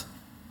both.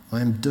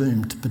 I am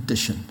doomed to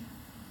perdition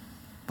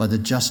by the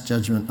just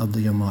judgment of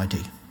the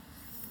Almighty.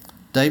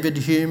 David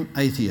Hume,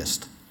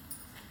 atheist.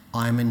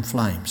 I am in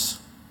flames.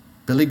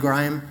 Billy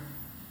Graham.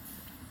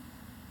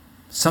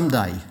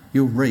 Someday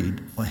you'll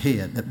read or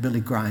hear that Billy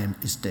Graham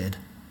is dead.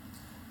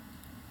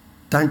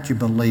 Don't you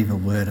believe a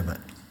word of it.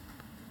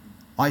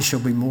 I shall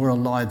be more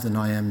alive than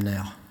I am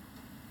now.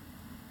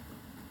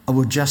 I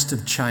will just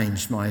have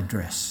changed my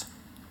address.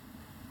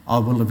 I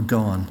will have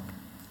gone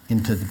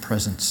into the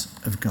presence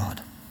of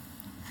God.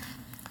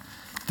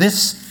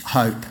 This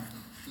hope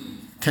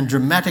can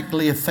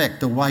dramatically affect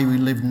the way we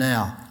live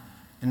now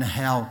and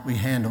how we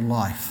handle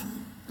life.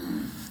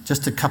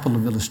 Just a couple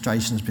of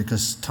illustrations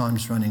because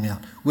time's running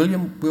out.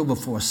 William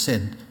Wilberforce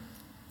said,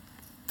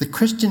 "The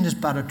Christian is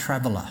but a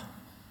traveller.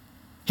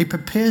 He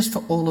prepares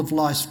for all of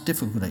life's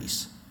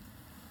difficulties.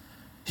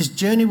 His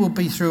journey will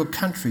be through a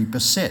country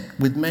beset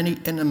with many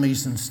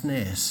enemies and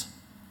snares.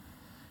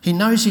 He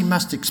knows he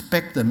must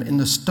expect them in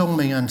the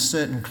stormy,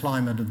 uncertain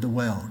climate of the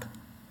world.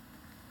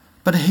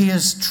 But he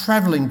is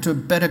travelling to a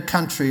better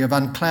country of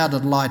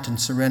unclouded light and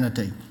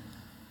serenity.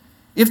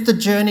 If the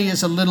journey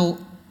is a little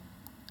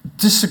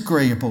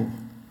disagreeable,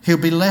 he'll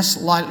be less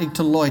likely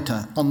to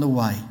loiter on the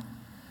way,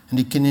 and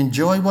he can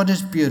enjoy what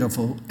is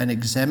beautiful and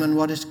examine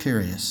what is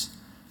curious.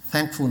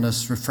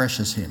 Thankfulness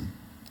refreshes him."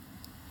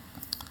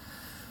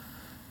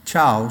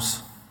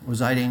 Charles was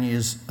 18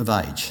 years of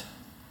age.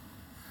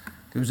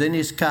 He was in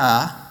his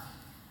car,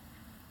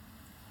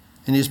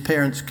 in his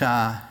parents'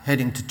 car,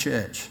 heading to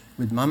church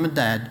with mum and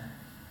dad,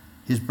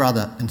 his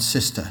brother and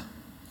sister.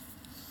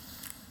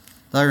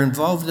 They were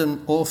involved in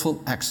an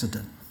awful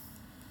accident.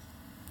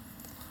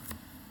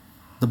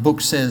 The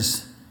book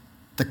says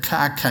the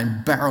car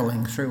came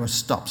barrelling through a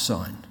stop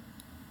sign.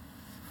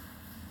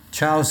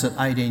 Charles, at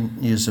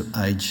 18 years of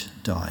age,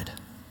 died.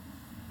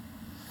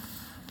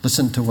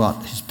 Listen to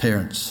what his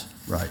parents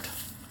wrote.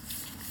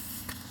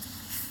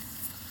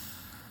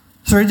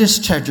 "Through this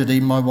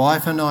tragedy, my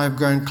wife and I have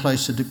grown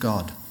closer to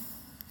God.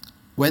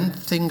 When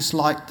things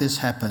like this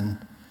happen,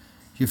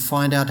 you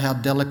find out how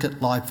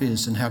delicate life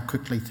is and how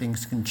quickly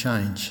things can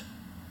change.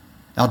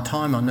 Our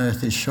time on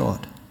earth is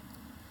short.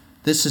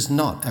 This is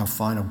not our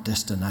final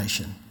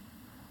destination.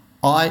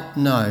 I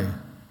know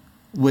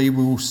we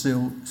will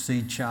still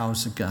see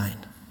Charles again,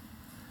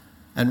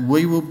 and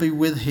we will be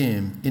with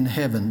him in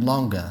heaven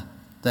longer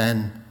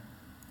than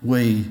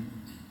we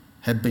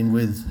have been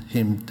with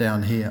him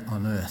down here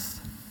on earth."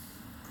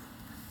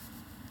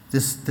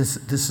 This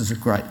is a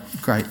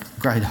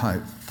great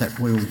hope that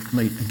we'll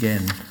meet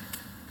again.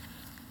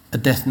 A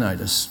death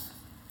notice.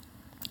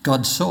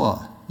 God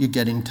saw you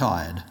getting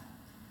tired,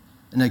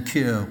 and a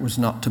cure was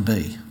not to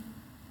be.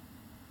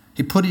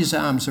 He put his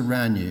arms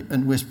around you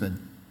and whispered,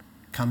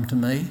 "Come to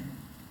me."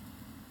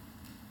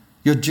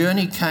 Your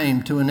journey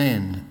came to an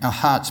end. Our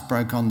hearts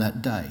broke on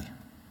that day.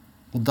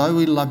 Although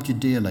we loved you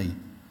dearly,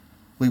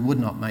 we would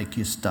not make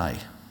you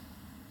stay.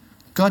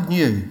 God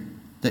knew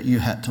that you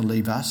had to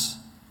leave us,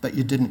 but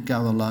you didn't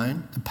go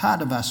alone. A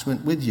part of us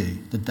went with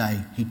you the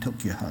day he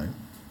took you home.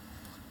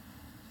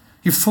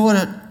 You fought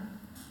it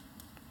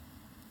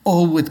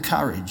all with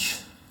courage.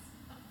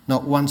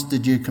 Not once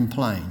did you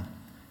complain.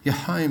 Your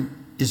home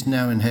is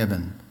now in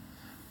heaven,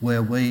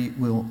 where we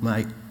will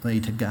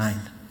meet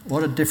again.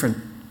 What a difference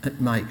it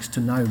makes to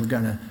know we're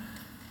going to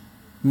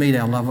meet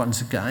our loved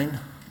ones again.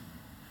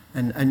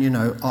 And you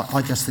know,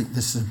 I just think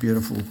this is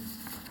beautiful.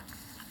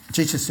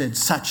 Jesus said,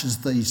 "Such as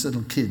these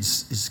little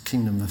kids is the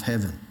kingdom of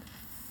heaven."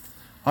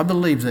 I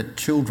believe that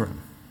children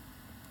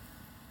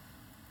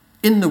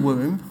in the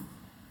womb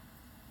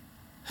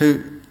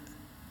who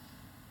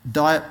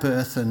die at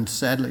birth, and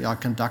sadly I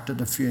conducted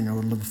a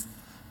funeral of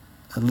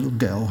a little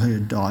girl who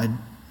died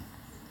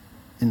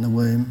in the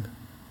womb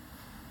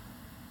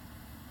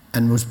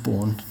and was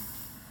born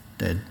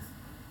dead.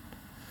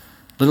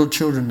 Little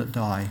children that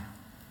die.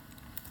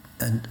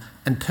 And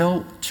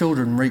until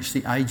children reach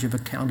the age of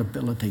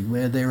accountability,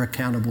 where they're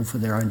accountable for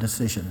their own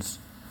decisions,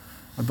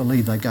 I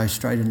believe they go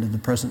straight into the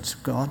presence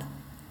of God.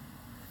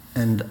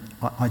 And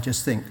I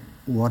just think,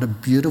 what a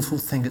beautiful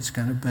thing it's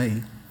going to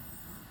be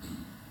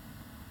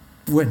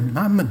when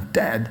mum and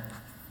dad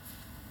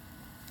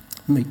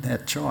meet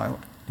that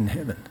child in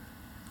heaven.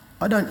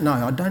 I don't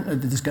know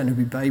that there's going to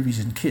be babies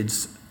and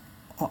kids.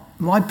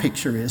 My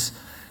picture is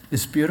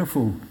this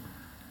beautiful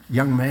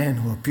young man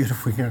or a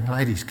beautiful young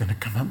lady is going to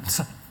come up and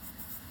say,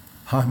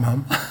 "Hi,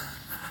 Mum."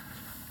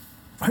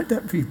 Won't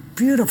that be a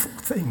beautiful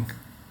thing?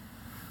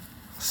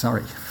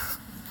 Sorry.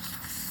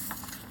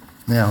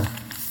 Now,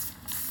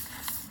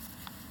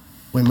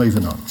 we're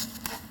moving on.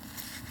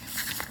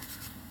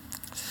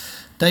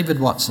 David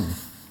Watson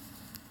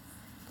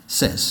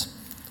says,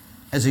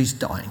 as he's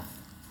dying.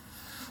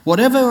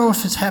 Whatever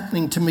else is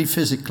happening to me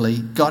physically,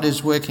 God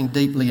is working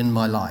deeply in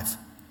my life.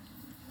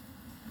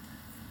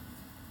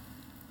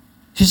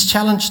 His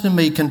challenge to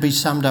me can be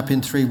summed up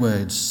in 3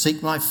 words.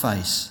 Seek my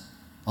face.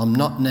 I'm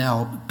not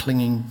now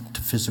clinging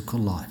to physical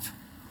life.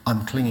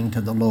 I'm clinging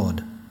to the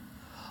Lord.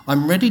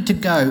 I'm ready to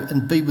go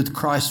and be with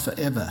Christ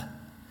forever.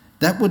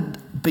 That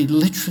would be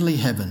literally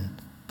heaven,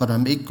 but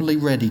I'm equally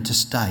ready to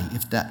stay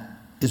if that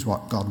is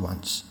what God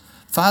wants.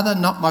 Father,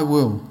 not my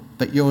will,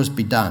 but yours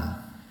be done.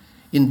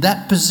 In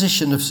that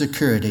position of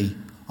security,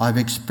 I've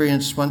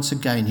experienced once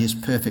again his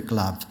perfect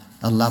love,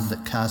 a love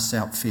that casts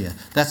out fear.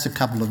 That's a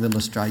couple of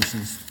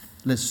illustrations.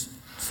 Let's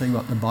see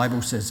what the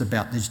Bible says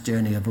about this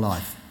journey of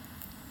life.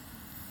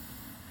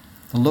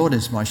 The Lord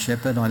is my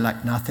shepherd, I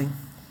lack nothing.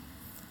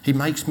 He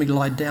makes me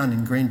lie down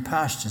in green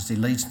pastures. He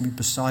leads me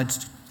beside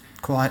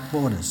quiet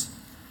waters.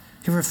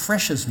 He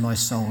refreshes my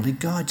soul. He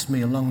guides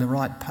me along the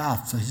right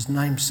path for his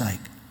name's sake.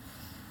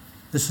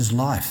 This is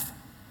life.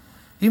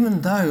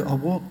 Even though I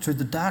walk through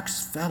the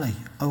darkest valley,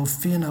 I will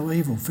fear no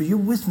evil, for you're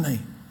with me.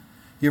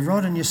 Your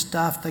rod and your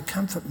staff, they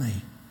comfort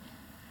me.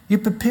 You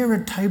prepare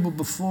a table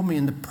before me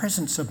in the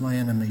presence of my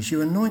enemies.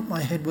 You anoint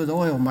my head with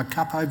oil, my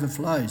cup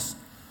overflows.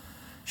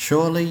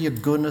 Surely your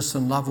goodness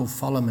and love will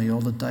follow me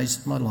all the days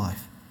of my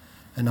life,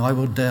 and I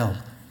will dwell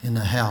in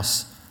the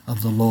house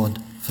of the Lord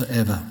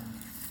forever.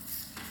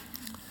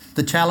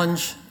 The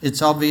challenge,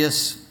 it's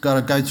obvious, got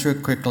to go through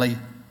it quickly.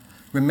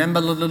 Remember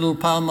the little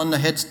poem on the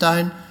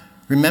headstone?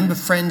 Remember,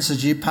 friends,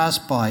 as you pass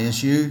by,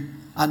 as you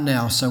are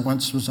now, so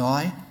once was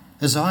I.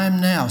 As I am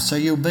now, so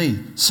you'll be.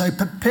 So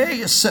prepare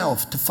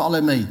yourself to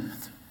follow me.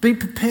 Be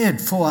prepared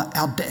for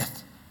our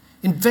death.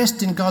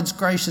 Invest in God's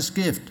gracious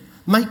gift.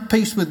 Make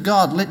peace with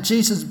God. Let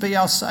Jesus be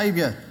our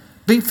Saviour.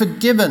 Be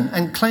forgiven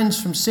and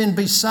cleansed from sin.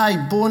 Be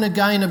saved, born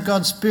again of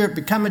God's Spirit.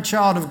 Become a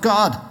child of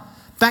God.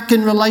 Back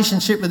in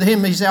relationship with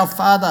him, he's our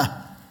Father.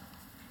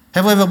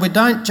 However, we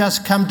don't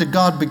just come to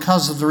God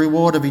because of the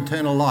reward of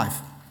eternal life.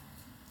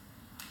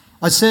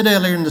 I said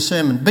earlier in the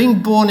sermon,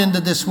 being born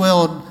into this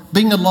world,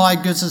 being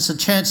alive gives us a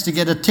chance to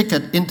get a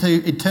ticket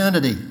into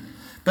eternity.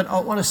 But I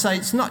want to say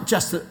it's not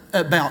just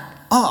about,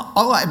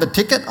 I'll have a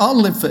ticket, I'll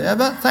live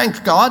forever,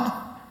 thanks God.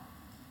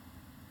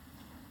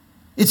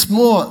 It's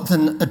more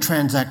than a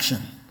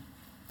transaction.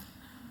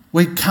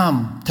 We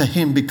come to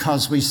him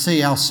because we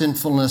see our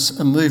sinfulness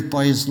and moved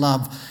by his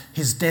love,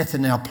 his death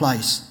in our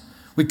place.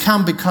 We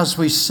come because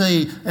we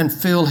see and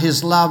feel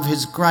his love,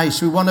 his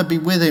grace. We want to be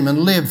with him and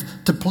live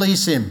to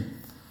please him.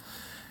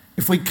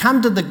 If we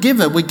come to the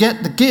giver, we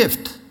get the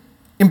gift.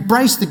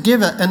 Embrace the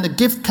giver and the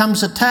gift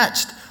comes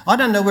attached. I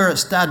don't know where it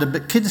started,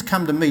 but kids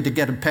come to me to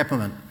get a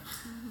peppermint.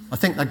 I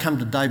think they come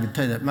to David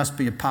too. That must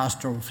be a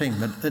pastoral thing,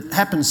 but it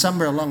happens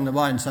somewhere along the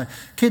way. And so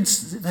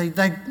kids,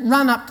 they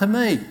run up to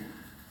me.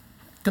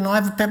 Can I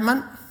have a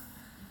peppermint?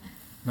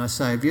 And I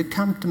say, have you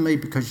come to me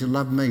because you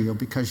love me or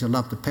because you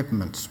love the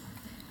peppermints?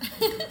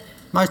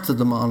 Most of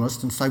them are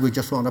honest and say, we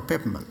just want a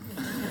peppermint.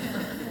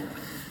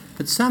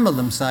 But some of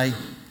them say,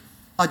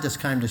 I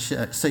just came to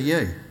see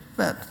you,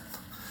 but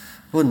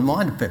wouldn't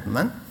mind a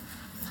peppermint.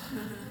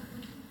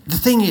 The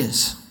thing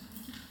is,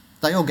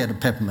 they all get a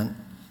peppermint,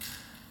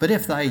 but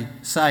if they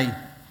say,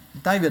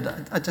 David,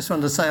 I just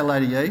wanted to say hello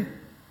to you,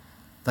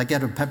 they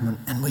get a peppermint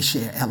and we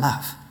share our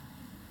love.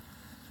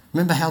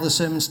 Remember how the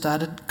sermon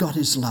started? God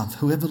is love.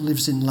 Whoever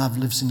lives in love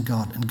lives in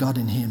God, and God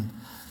in him.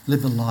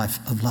 Live a life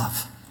of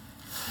love.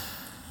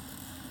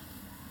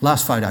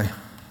 Last photo,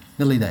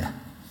 nearly there.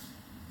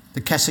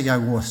 The Cassio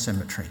War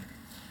Cemetery.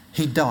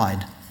 He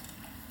died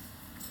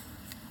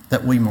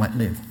that we might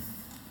live.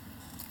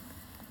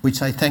 We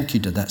say thank you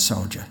to that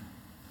soldier.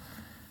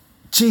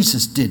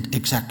 Jesus did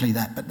exactly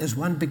that, but there's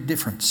one big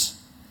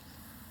difference.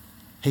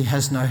 He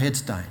has no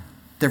headstone.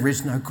 There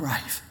is no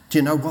grave. Do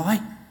you know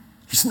why?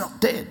 He's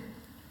not dead.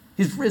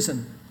 He's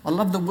risen. I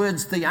love the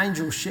words the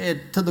angel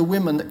shared to the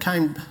women that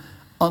came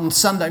on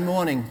Sunday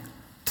morning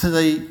to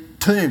the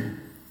tomb.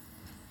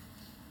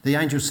 The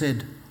angel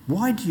said,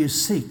 why do you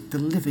seek the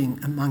living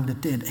among the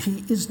dead?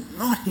 He is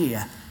not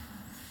here.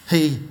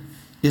 He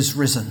is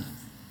risen.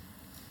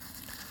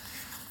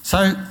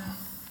 So,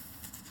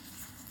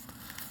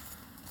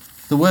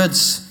 the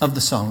words of the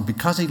song,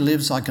 because he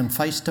lives, I can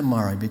face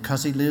tomorrow.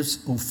 Because he lives,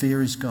 all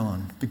fear is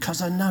gone.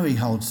 Because I know he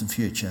holds the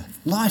future.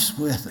 Life's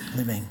worth it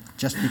living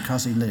just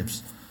because he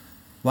lives.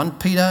 1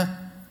 Peter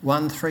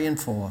 1, 3 and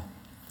 4.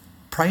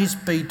 Praise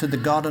be to the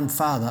God and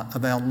Father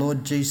of our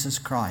Lord Jesus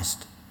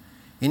Christ.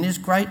 In his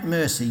great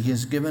mercy, he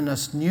has given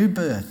us new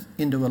birth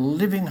into a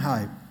living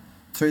hope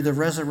through the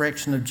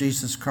resurrection of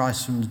Jesus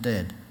Christ from the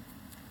dead,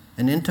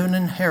 and into an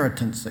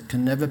inheritance that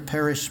can never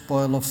perish,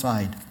 spoil or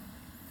fade.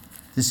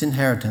 This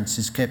inheritance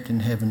is kept in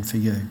heaven for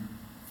you.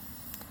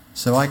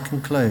 So I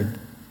conclude,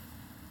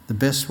 the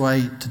best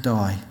way to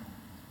die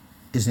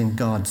is in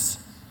God's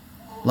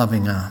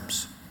loving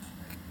arms.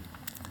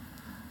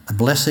 A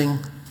blessing,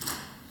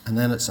 and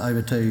then it's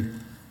over to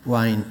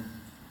Wayne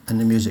and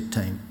the music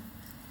team.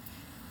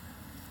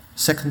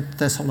 2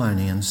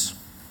 Thessalonians.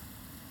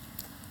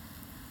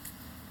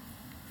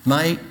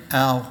 May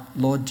our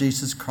Lord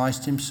Jesus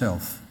Christ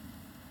himself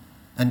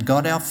and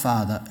God our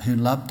Father, who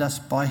loved us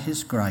by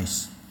his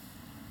grace,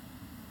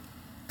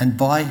 and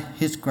by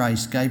his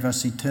grace gave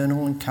us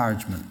eternal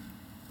encouragement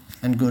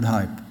and good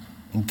hope,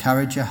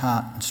 encourage your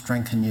heart and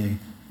strengthen you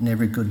in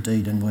every good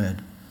deed and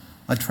word.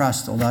 I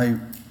trust,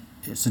 although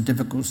it's a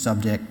difficult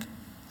subject,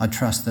 I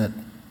trust that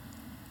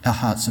our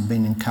hearts have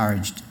been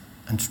encouraged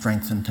and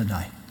strengthened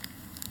today.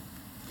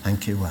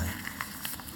 Thank you, Wayne.